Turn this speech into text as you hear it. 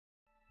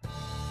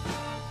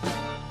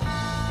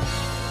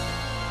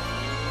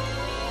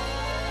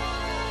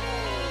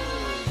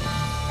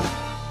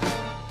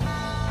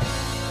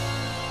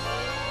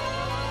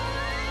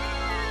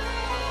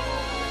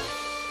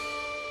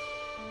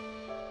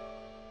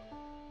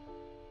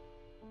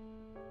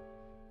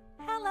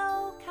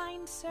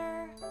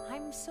sir.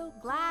 I'm so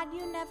glad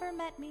you never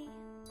met me.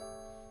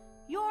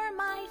 You're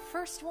my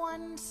first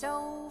one,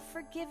 so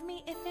forgive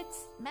me if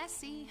it's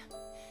messy.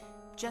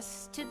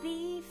 Just to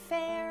be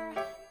fair,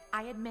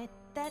 I admit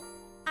that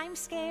I'm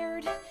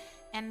scared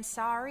and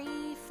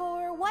sorry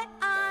for what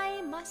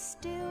I must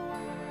do.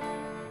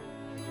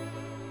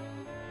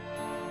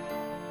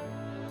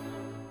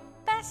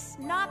 Best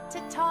not to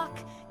talk,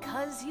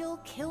 'cause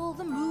you'll kill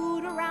the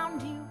mood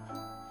around you.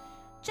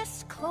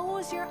 Just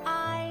close your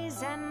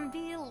eyes and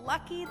be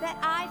lucky that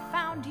I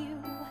found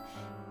you.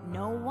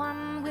 No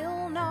one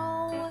will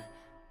know.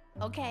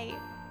 Okay,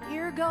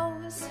 here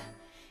goes.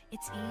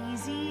 It's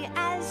easy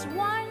as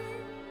 1,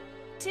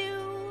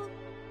 2,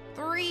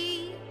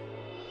 3.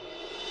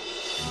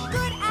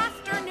 Good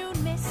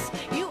afternoon, miss.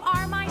 You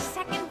are my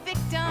second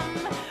victim.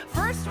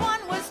 First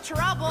one was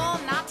trouble.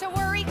 Not to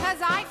worry,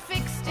 'cause I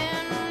fixed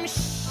him.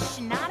 Shh,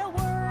 not a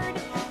word,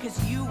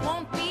 'cause you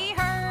won't be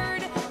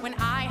heard when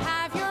I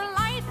have your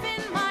life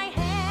in my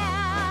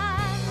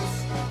hands.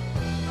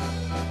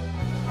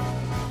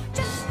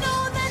 Just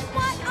know that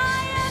what I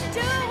am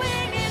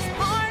doing is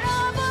part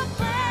of a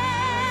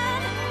plan.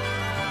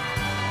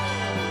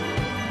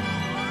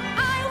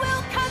 I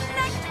will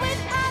connect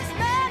with as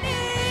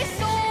many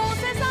souls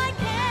as I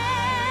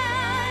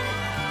can.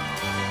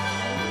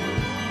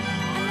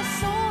 And the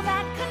soul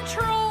that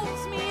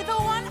controls me, the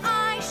one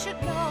I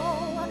should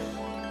know,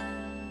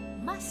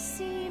 must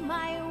see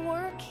my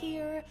work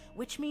here,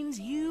 which means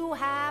you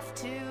have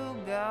to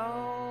go.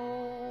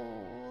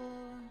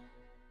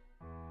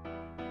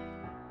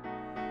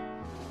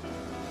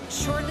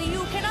 Surely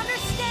you can